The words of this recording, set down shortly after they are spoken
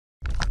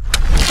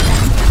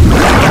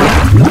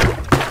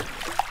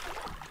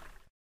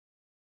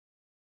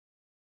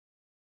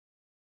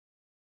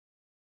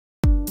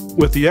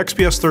With the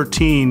XPS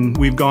 13,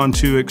 we've gone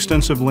to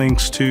extensive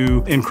lengths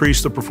to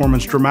increase the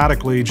performance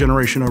dramatically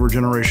generation over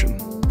generation.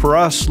 For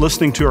us,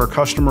 listening to our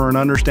customer and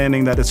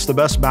understanding that it's the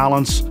best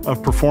balance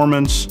of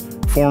performance,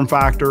 form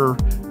factor,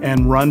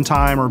 and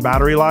runtime or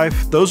battery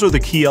life, those are the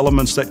key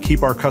elements that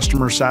keep our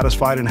customers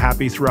satisfied and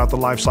happy throughout the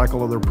life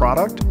cycle of their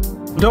product.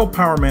 Dell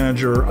Power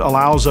Manager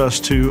allows us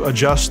to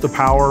adjust the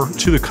power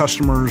to the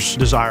customer's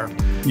desire.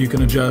 You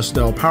can adjust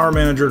Dell Power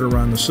Manager to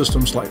run the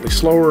system slightly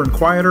slower and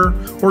quieter,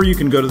 or you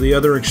can go to the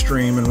other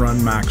extreme and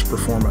run max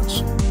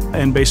performance.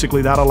 And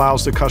basically that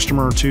allows the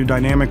customer to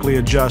dynamically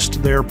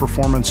adjust their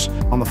performance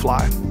on the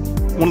fly.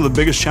 One of the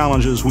biggest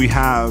challenges we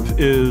have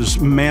is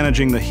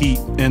managing the heat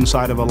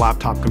inside of a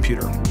laptop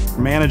computer.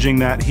 Managing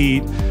that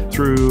heat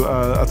through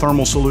a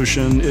thermal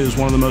solution is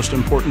one of the most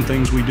important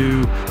things we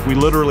do. We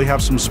literally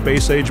have some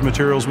space-age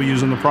materials we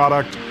use in the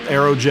product.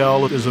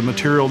 Aerogel is a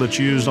material that's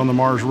used on the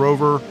Mars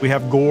rover. We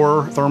have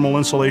Gore thermal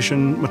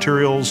insulation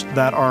materials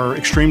that are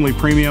extremely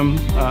premium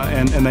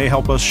and they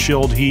help us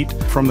shield heat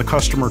from the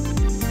customer.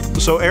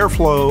 So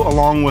airflow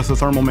along with the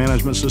thermal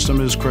management system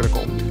is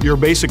critical. You're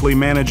basically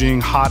managing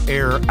hot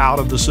air out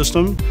of the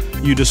system.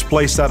 You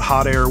displace that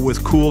hot air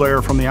with cool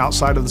air from the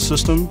outside of the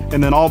system.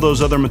 And then all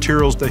those other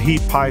materials, the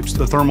heat pipes,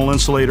 the thermal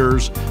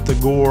insulators, the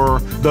Gore,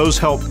 those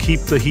help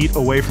keep the heat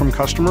away from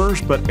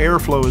customers. But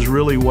airflow is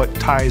really what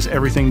ties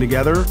everything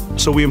together.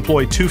 So we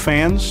employ 2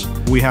 fans.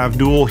 We have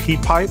dual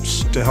heat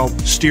pipes to help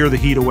steer the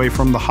heat away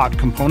from the hot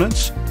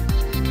components.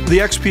 The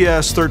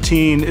XPS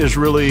 13 is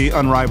really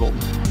unrivaled.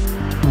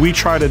 We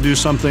try to do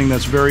something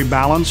that's very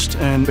balanced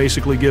and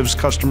basically gives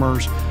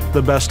customers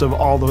the best of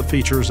all the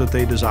features that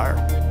they desire.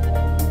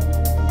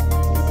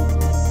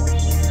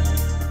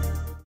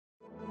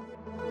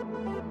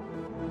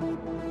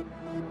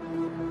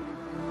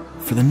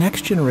 For the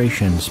next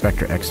generation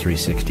Spectre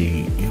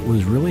X360, it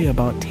was really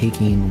about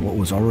taking what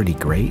was already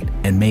great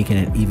and making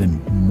it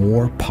even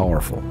more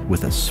powerful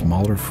with a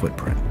smaller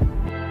footprint.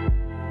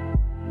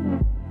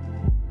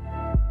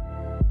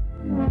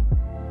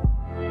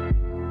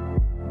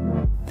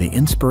 The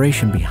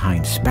inspiration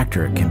behind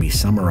Spectre can be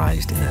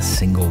summarized in a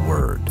single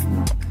word: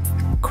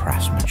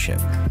 craftsmanship.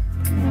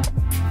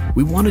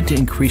 We wanted to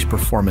increase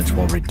performance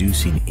while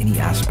reducing any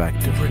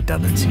aspect of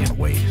redundancy and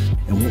waste,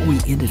 and what we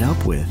ended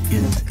up with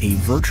is a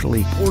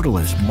virtually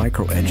borderless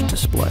micro-edge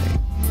display.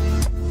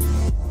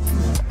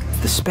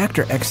 The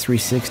Spectre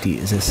X360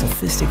 is a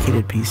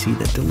sophisticated PC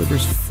that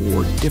delivers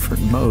 4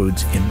 different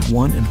modes in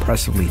one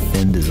impressively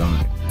thin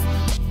design.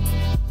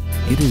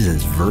 It is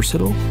as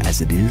versatile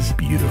as it is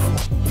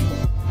beautiful.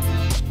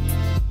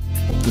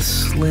 The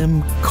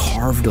slim,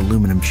 carved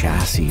aluminum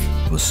chassis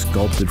was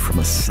sculpted from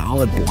a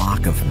solid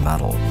block of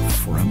metal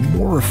for a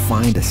more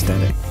refined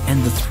aesthetic,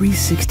 and the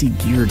 360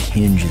 geared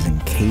hinge is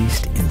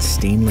encased in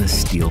stainless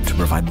steel to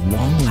provide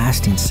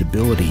long-lasting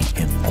stability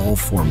in all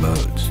 4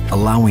 modes,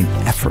 allowing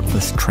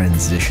effortless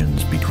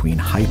transitions between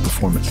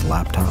high-performance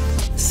laptop,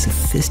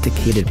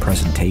 sophisticated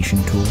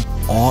presentation tool,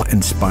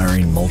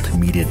 awe-inspiring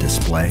multimedia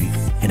display,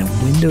 and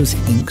a Windows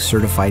Ink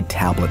certified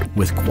tablet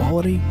with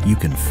quality you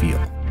can feel.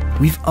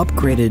 We've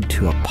upgraded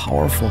to a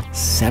powerful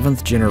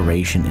 7th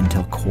generation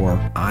Intel Core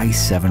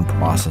i7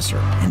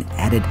 processor and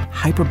added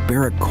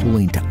hyperbaric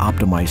cooling to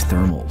optimize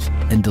thermals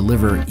and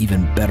deliver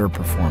even better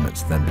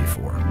performance than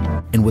before.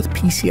 And with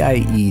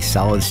PCIe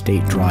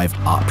solid-state drive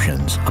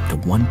options up to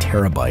 1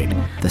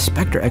 terabyte, the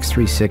Spectre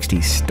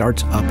X360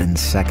 starts up in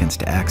seconds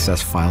to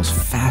access files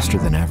faster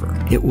than ever.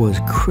 It was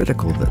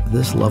critical that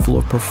this level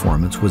of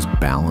performance was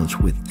balanced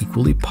with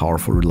equally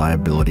powerful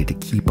reliability to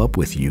keep up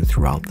with you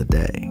throughout the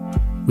day.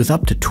 With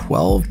up to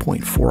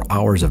 12.4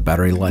 hours of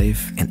battery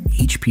life and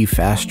HP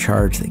fast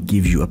charge that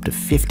gives you up to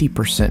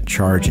 50%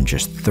 charge in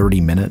just 30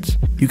 minutes,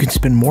 you can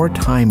spend more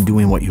time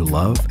doing what you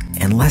love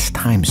and less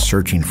time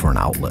searching for an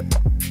outlet.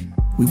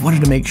 We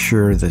wanted to make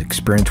sure the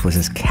experience was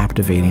as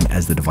captivating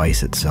as the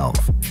device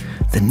itself.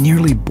 The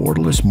nearly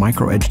borderless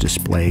micro-edge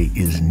display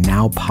is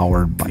now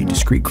powered by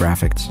discrete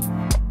graphics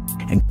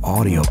and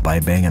audio by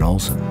Bang &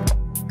 Olufsen.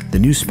 The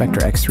new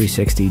Spectre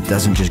X360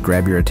 doesn't just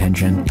grab your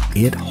attention,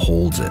 it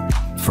holds it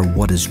for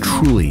what is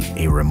truly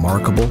a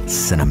remarkable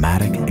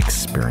cinematic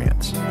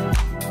experience.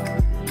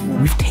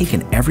 We've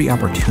taken every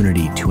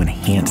opportunity to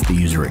enhance the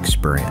user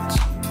experience.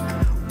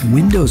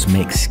 Windows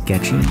makes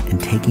sketching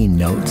and taking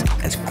notes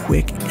as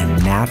quick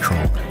and natural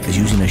as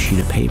using a sheet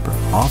of paper.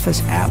 Office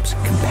apps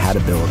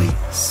compatibility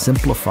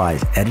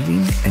simplifies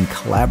editing and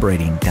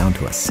collaborating down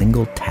to a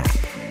single tap.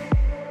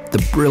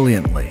 The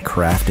brilliantly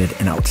crafted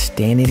and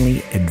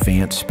outstandingly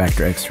advanced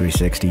Spectre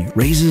X360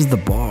 raises the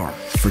bar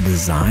for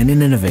design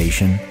and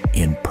innovation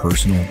in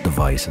personal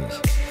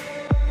devices.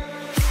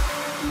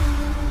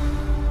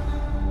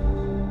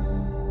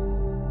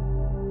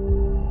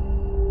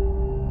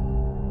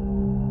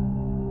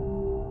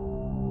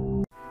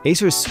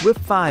 Acer's Swift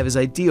 5 is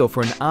ideal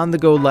for an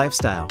on-the-go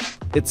lifestyle.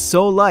 It's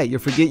so light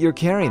you'll forget you're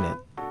carrying it.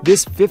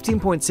 This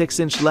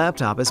 15.6-inch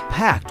laptop is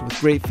packed with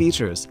great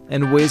features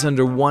and weighs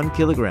under 1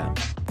 kilogram.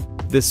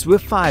 The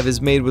Swift 5 is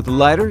made with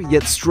lighter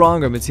yet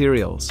stronger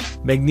materials,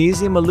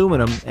 magnesium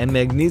aluminum and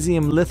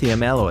magnesium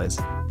lithium alloys.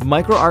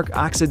 Micro-arc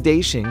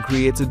oxidation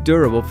creates a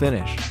durable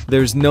finish.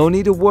 There's no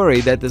need to worry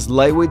that this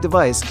lightweight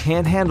device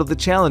can't handle the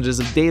challenges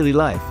of daily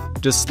life.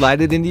 Just slide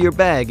it into your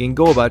bag and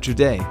go about your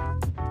day.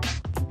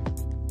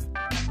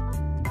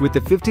 With the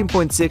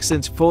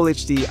 15.6-inch Full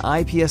HD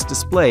IPS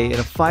display and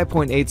a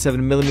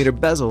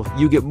 5.87mm bezel,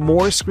 you get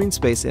more screen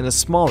space in a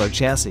smaller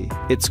chassis.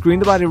 Its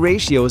screen-to-body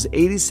ratio is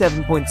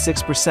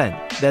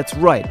 87.6%. That's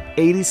right,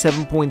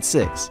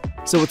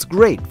 87.6. So it's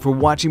great for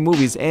watching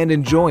movies and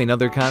enjoying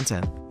other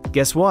content.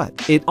 Guess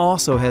what? It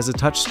also has a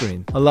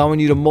touchscreen, allowing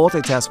you to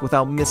multitask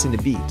without missing a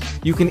beat.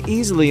 You can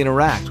easily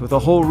interact with a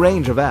whole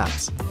range of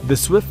apps. The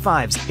Swift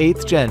 5's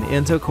 8th Gen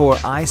Intel Core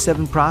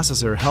i7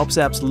 processor helps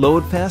apps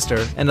load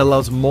faster and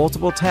allows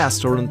multiple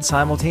tasks to run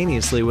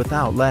simultaneously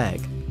without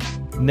lag.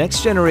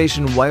 Next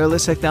generation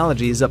wireless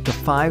technology is up to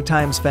 5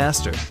 times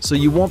faster, so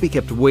you won't be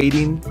kept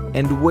waiting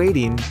and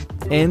waiting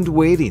and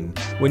waiting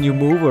when you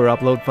move or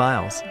upload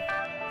files.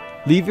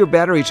 Leave your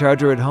battery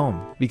charger at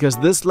home, because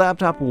this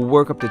laptop will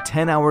work up to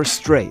 10 hours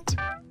straight.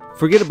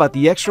 Forget about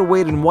the extra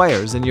weight and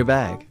wires in your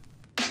bag.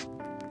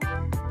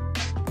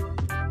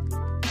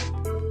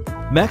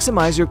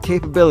 Maximize your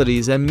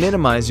capabilities and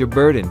minimize your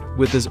burden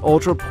with this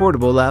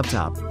ultra-portable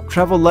laptop.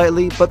 Travel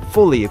lightly but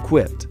fully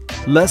equipped.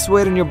 Less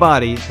weight on your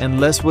body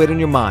and less weight on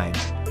your mind.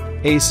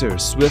 Acer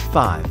Swift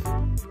 5.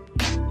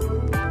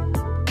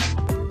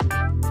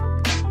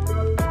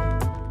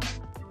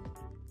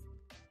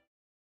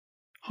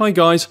 Hi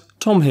guys,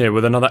 Tom here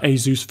with another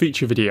ASUS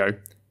feature video.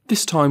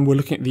 This time we're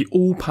looking at the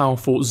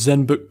all-powerful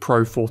ZenBook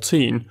Pro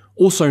 14,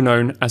 also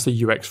known as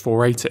the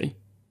UX480.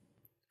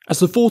 As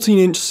the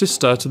 14-inch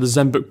sister to the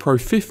ZenBook Pro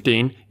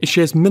 15, it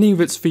shares many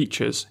of its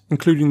features,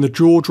 including the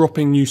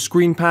jaw-dropping new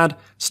screen pad,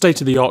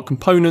 state-of-the-art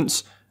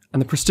components, and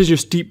the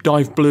prestigious deep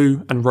dive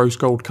blue and rose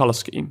gold colour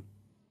scheme.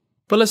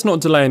 But let's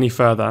not delay any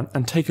further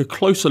and take a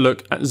closer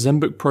look at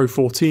ZenBook Pro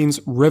 14's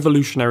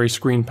revolutionary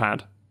screen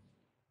pad.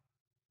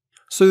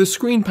 So the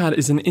screen pad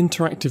is an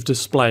interactive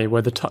display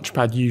where the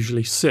touchpad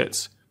usually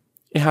sits.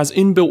 It has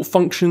inbuilt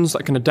functions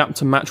that can adapt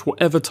to match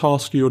whatever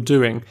task you're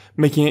doing,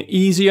 making it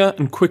easier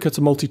and quicker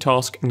to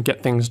multitask and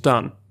get things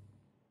done.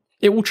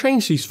 It will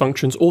change these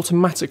functions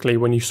automatically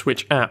when you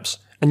switch apps,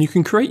 and you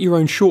can create your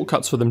own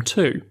shortcuts for them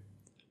too.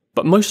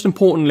 But most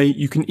importantly,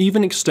 you can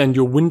even extend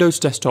your Windows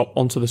desktop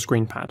onto the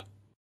screen pad.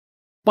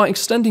 By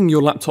extending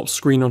your laptop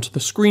screen onto the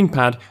screen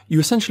pad,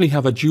 you essentially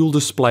have a dual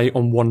display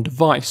on one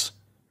device.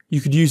 You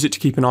could use it to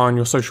keep an eye on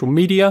your social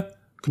media,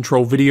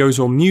 control videos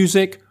or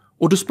music,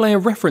 or display a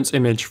reference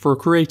image for a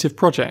creative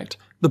project.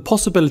 The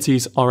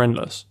possibilities are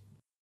endless.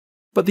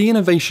 But the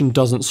innovation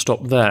doesn't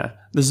stop there.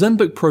 The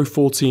ZenBook Pro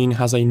 14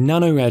 has a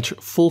Nano Edge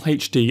Full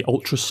HD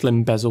Ultra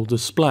Slim bezel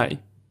display.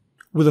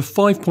 With a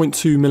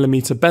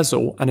 5.2mm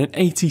bezel and an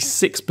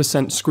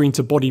 86%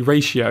 screen-to-body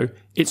ratio,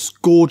 its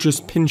gorgeous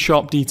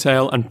pin-sharp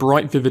detail and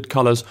bright vivid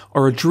colours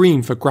are a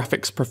dream for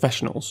graphics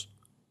professionals.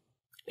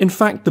 In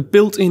fact, the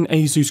built-in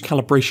ASUS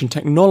calibration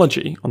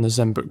technology on the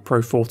ZenBook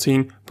Pro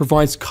 14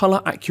 provides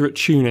colour-accurate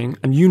tuning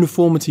and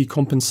uniformity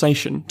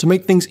compensation to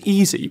make things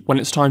easy when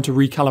it's time to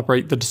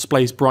recalibrate the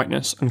display's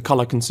brightness and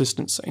colour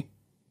consistency.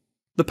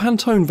 The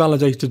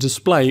Pantone-validated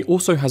display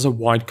also has a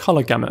wide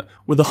colour gamut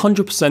with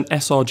 100%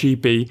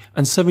 sRGB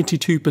and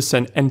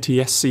 72%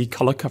 NTSC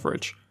colour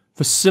coverage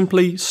for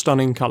simply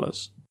stunning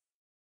colours.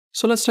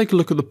 So let's take a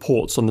look at the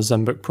ports on the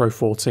ZenBook Pro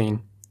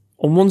 14.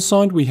 On one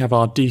side we have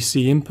our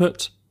DC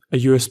input,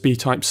 a USB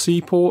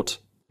Type-C port,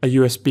 a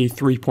USB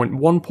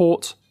 3.1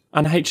 port,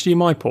 and a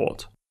HDMI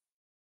port.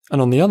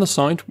 And on the other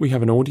side, we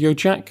have an audio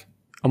jack,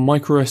 a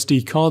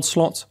microSD card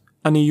slot,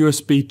 and a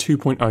USB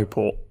 2.0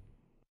 port.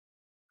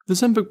 The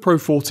ZenBook Pro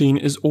 14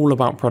 is all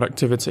about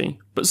productivity,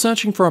 but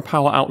searching for a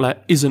power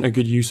outlet isn't a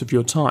good use of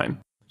your time.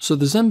 So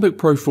the ZenBook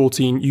Pro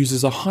 14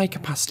 uses a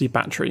high-capacity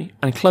battery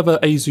and clever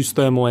ASUS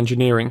thermal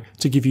engineering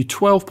to give you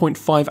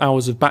 12.5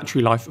 hours of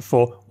battery life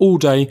for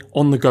all-day,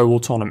 on-the-go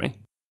autonomy.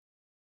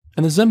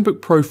 And the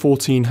ZenBook Pro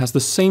 14 has the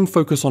same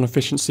focus on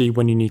efficiency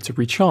when you need to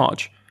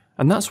recharge,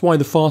 and that's why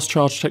the fast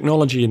charge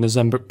technology in the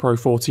ZenBook Pro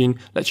 14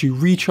 lets you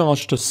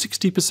recharge to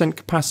 60%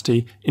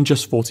 capacity in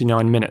just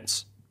 49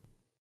 minutes.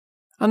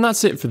 And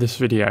that's it for this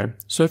video,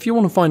 so if you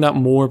want to find out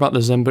more about the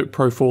ZenBook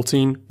Pro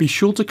 14, be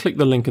sure to click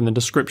the link in the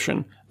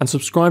description, and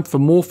subscribe for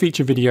more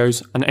feature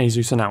videos and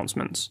ASUS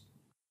announcements.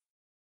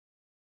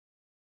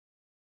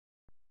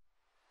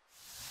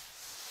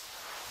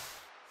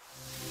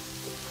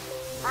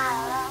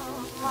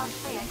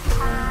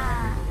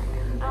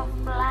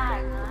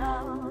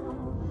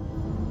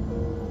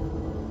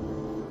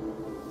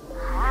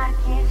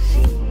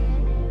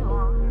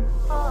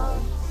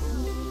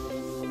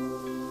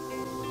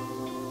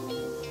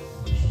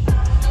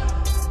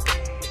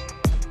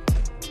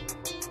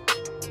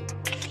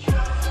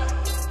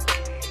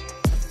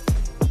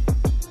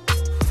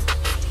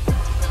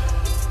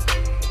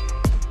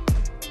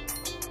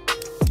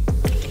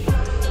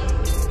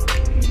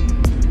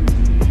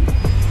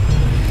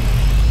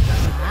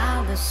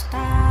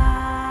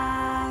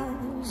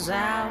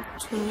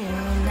 I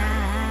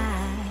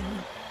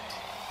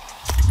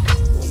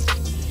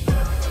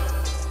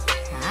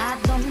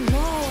don't